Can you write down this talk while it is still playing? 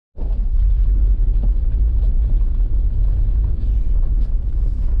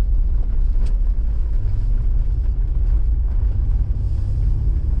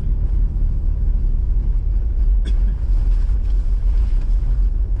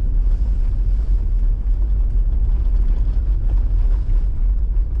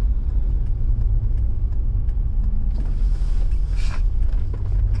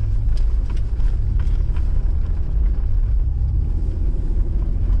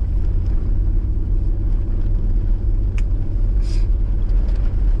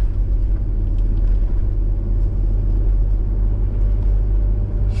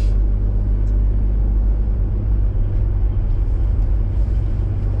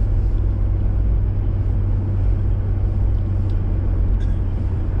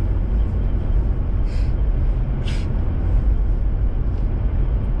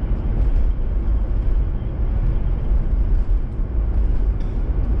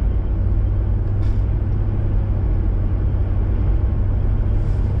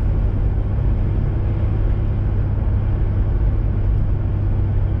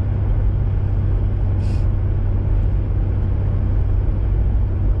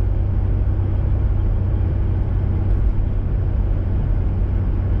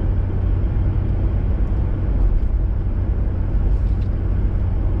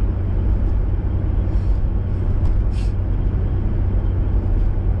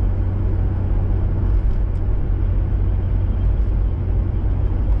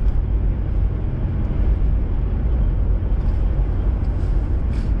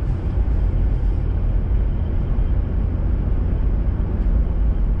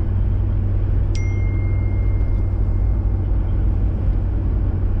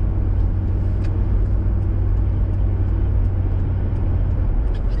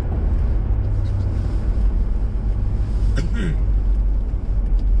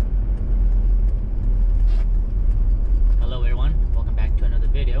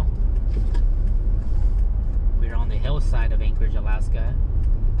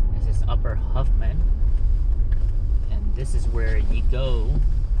go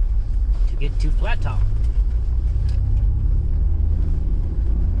to get to Flattop.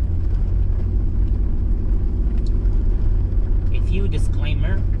 A few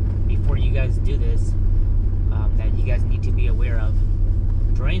disclaimer before you guys do this that you guys need to be aware of.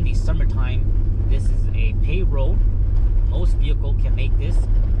 During the summertime, this is a paved road. Most vehicle can make this,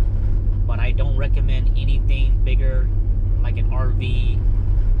 but I don't recommend anything bigger like an RV.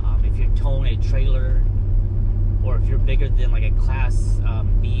 If you're towing a trailer, or if you're bigger than like a Class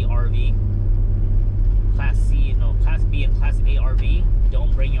B RV, Class C, Class B and Class A RV,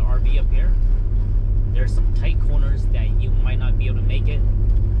 don't bring your RV up here. There's some tight corners that you might not be able to make it.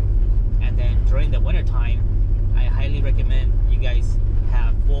 And then during the winter time, I highly recommend you guys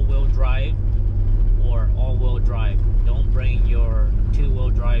have four-wheel drive or all-wheel drive. Don't bring your two-wheel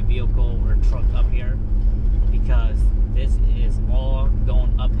drive vehicle or truck up here, because this is all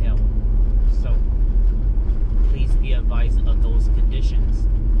going uphill. So please be advised of those conditions.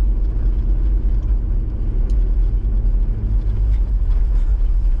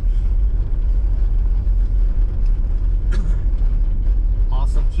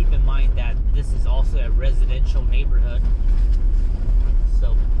 Also keep in mind that this is also a residential neighborhood,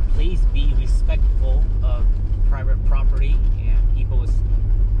 so please be respectful of private property and people's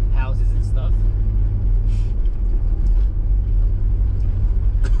houses and stuff.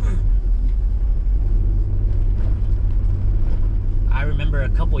 I remember a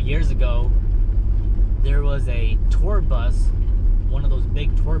couple years ago, there was a tour bus, one of those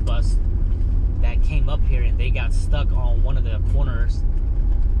big tour buses that came up here, and they got stuck on one of the corners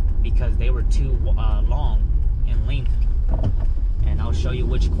because they were too long in length. And I'll show you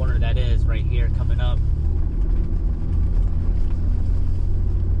which corner that is right here coming up.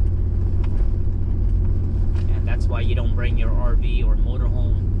 And that's why you don't bring your RV or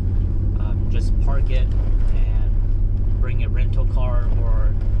motorhome. Just park it and bring a rental car,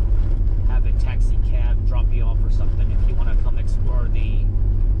 or have a taxi cab drop you off or something if you want to come explore the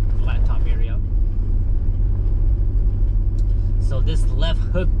Flattop area. So this left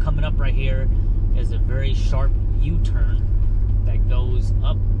hook coming up right here is a very sharp U-turn that goes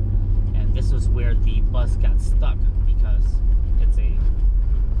up, and this was where the bus got stuck because it's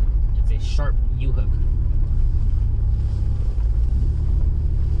a sharp U-hook.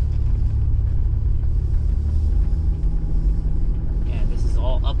 And this is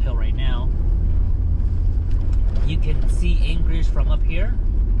all uphill right now. You can see Anchorage from up here,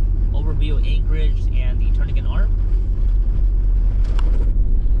 overview of Anchorage and the Turnagain Arm.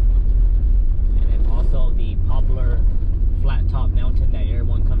 And then also the popular Flattop mountain that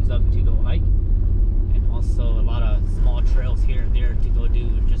everyone comes up to go hike. And also a lot of small trails here and there to go do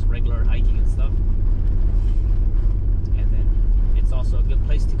just regular hiking and stuff. And then it's also a good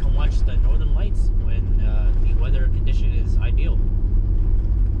place to come watch the northern lights when the weather condition is ideal.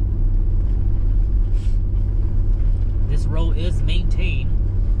 This road is maintained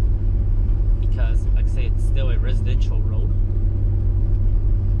because, like I say, it's still a residential road,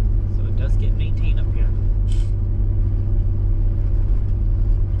 so it does get maintained up here.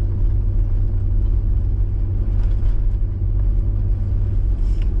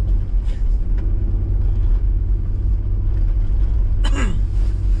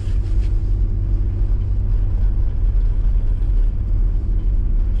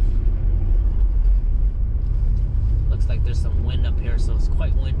 Looks like there's some wind up here, so it's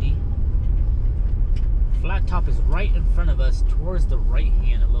quite windy. Flattop is right in front of us towards the right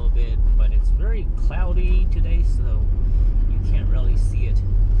hand a little bit, but it's very cloudy today, so you can't really see it.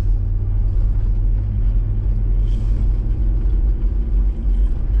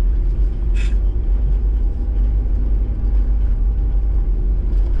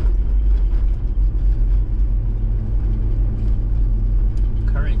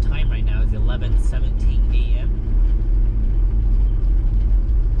 Current time right now is 11:17 a.m.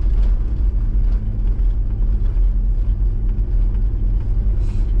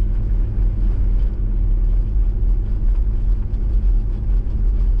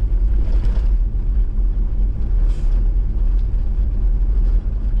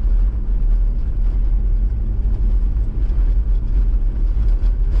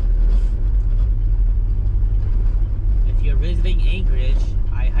 Visiting Anchorage,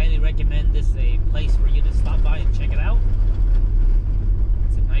 I highly recommend this a place for you to stop by and check it out.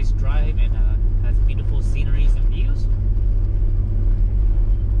 It's a nice drive and has beautiful sceneries and views.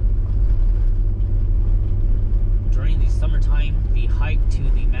 During the summertime, the hike to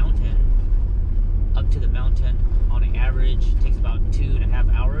the mountain, up to the mountain, on an average takes about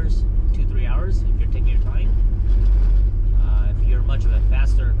 2.5 hours, 2-3 hours if you're taking your time. If you're much of a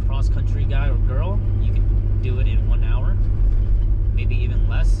faster cross-country guy or girl, you can do it in 1 hour.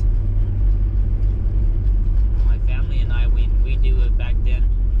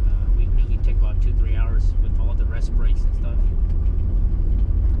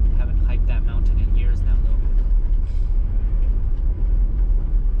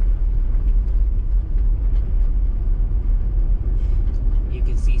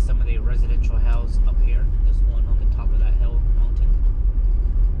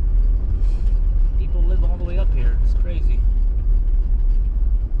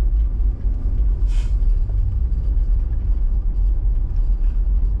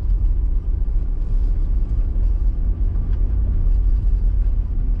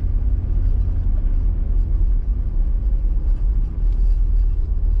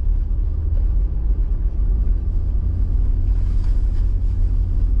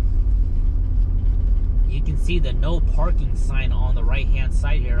 see the no parking sign on the right hand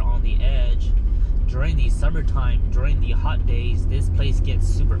side here on the edge. During the summertime, during the hot days, this place gets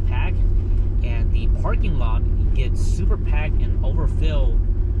super packed, and the parking lot gets super packed and overfilled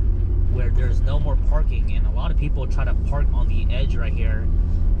where there's no more parking, and a lot of people try to park on the edge right here,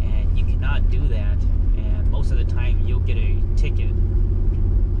 and you cannot do that, and most of the time you'll get a ticket.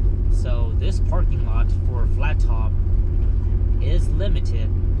 So this parking lot for Flattop is limited,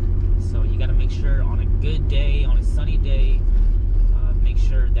 so you got to make sure on a good day, on a sunny day, make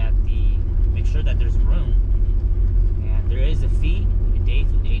sure that there's room. And there is a fee, a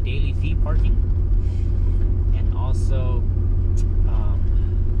daily fee parking, and also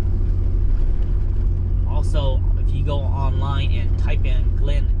if you go online and type in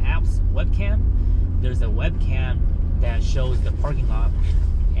Glen Apps webcam, there's a webcam that shows the parking lot,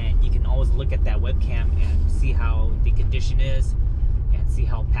 and you can always look at that webcam and see how the condition is and see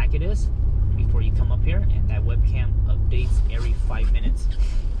how packed it is before you come up here, and that webcam updates every 5 minutes.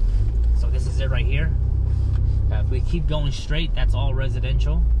 So this is it right here. If we keep going straight, that's all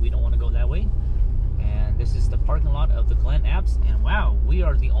residential. We don't want to go that way. And this is the parking lot of the Glen Apps, and wow, we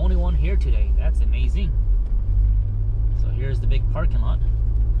are the only one here today. That's amazing. So here's the big parking lot.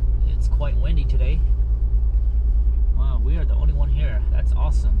 It's quite windy today. Wow, we are the only one here. That's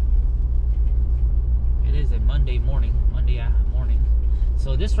awesome. It is a Monday morning.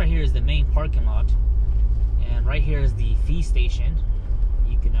 So this right here is the main parking lot, and right here is the fee station.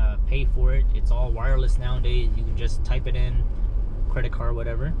 You can pay for it. It's all wireless nowadays. You can just type it in, credit card,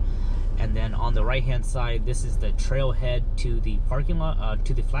 whatever. And then on the right hand side, this is the trailhead to the parking lot,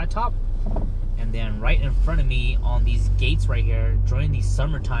 to the Flattop. And then right in front of me on these gates right here, during the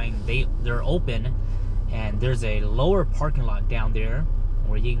summertime, they're open, and there's a lower parking lot down there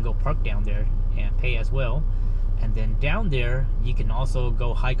where you can go park down there and pay as well. And then down there, you can also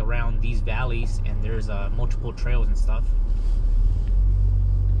go hike around these valleys, and there's multiple trails and stuff.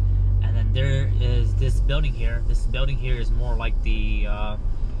 And then there is this building here. This building here is more like the, I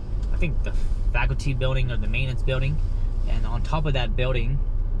think the faculty building or the maintenance building. And on top of that building,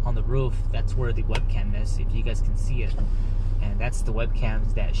 on the roof, that's where the webcam is, if you guys can see it. And that's the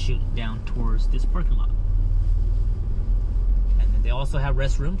webcams that shoot down towards this parking lot. And then they also have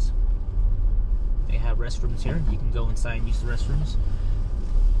restrooms. They have restrooms here. You can go inside and use the restrooms.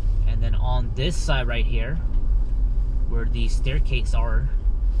 And then on this side right here, where the staircase are,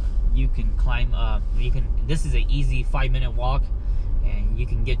 you can climb up. This is an easy 5-minute walk, and you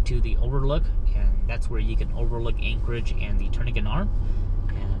can get to the overlook, and that's where you can overlook Anchorage and the Turnagain Arm.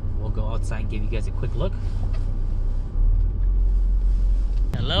 And we'll go outside and give you guys a quick look.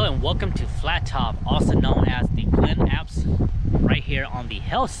 Hello and welcome to Flattop, also known as the Glen Apps, right here on the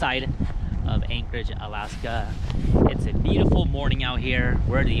hill side of Anchorage, Alaska. It's a beautiful morning out here.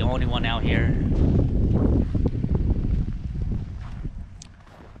 We're the only one out here.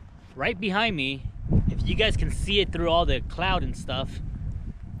 Right behind me, if you guys can see it through all the cloud and stuff,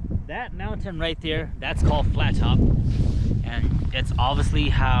 that mountain right there, that's called Flattop. And it's obviously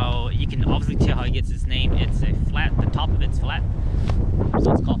how, you can obviously tell how it gets its name. It's a flat, the top of it's flat,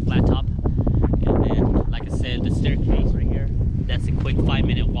 so it's called Flattop. And then, like I said, the staircase right here, that's a quick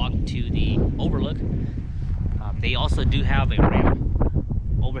 5-minute walk to the overlook. They also do have a ramp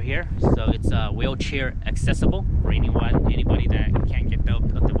over here, so it's wheelchair accessible for anybody that can't get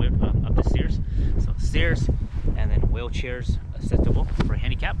up the stairs. So stairs, and then wheelchairs accessible for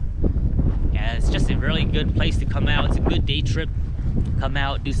handicap. And it's just a really good place to come out. It's a good day trip. Come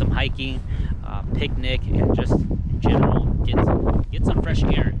out, do some hiking, picnic, and just in general get some fresh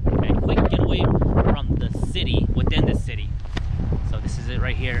air. Okay, quick getaway from the city, within the city. So this is it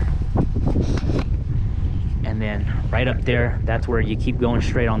right here. And then right up there, that's where you keep going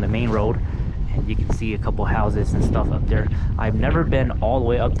straight on the main road, and you can see a couple houses and stuff up there. I've never been all the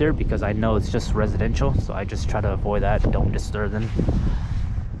way up there because I know it's just residential, so I just try to avoid that, don't disturb them.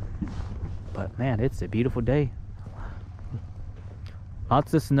 But man, it's a beautiful day.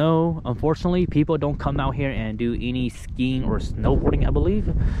 Lots of snow. Unfortunately, people don't come out here and do any skiing or snowboarding, I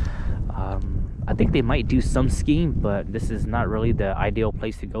believe. I think they might do some skiing, but this is not really the ideal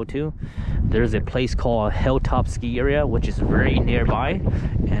place to go to. There's a place called Hilltop Ski Area, which is very nearby,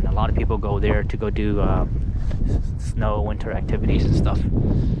 and a lot of people go there to go do snow winter activities and stuff.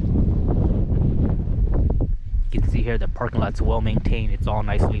 You can see here the parking lot's well maintained. It's all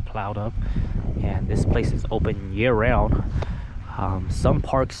nicely plowed up, and this place is open year round. Some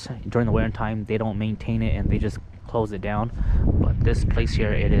parks during the winter time, they don't maintain it and they just close it down, but this place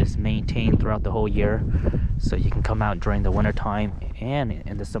here, it is maintained throughout the whole year, so you can come out during the winter time and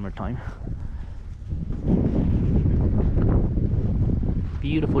in the summertime.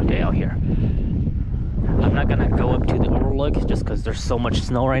 Beautiful day out here. I'm not gonna go up to the overlook just because there's so much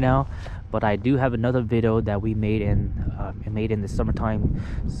snow right now. But I do have another video that we made in the summertime,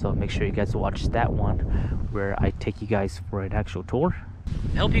 so make sure you guys watch that one where I take you guys for an actual tour.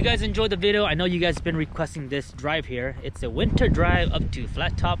 I hope you guys enjoyed the video. I know you guys have been requesting this drive here. It's a winter drive up to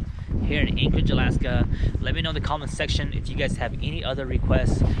Flattop here in Anchorage, Alaska. Let me know in the comment section if you guys have any other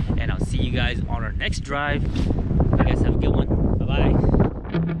requests, and I'll see you guys on our next drive. You guys have a good one. Bye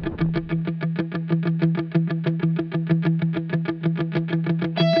bye.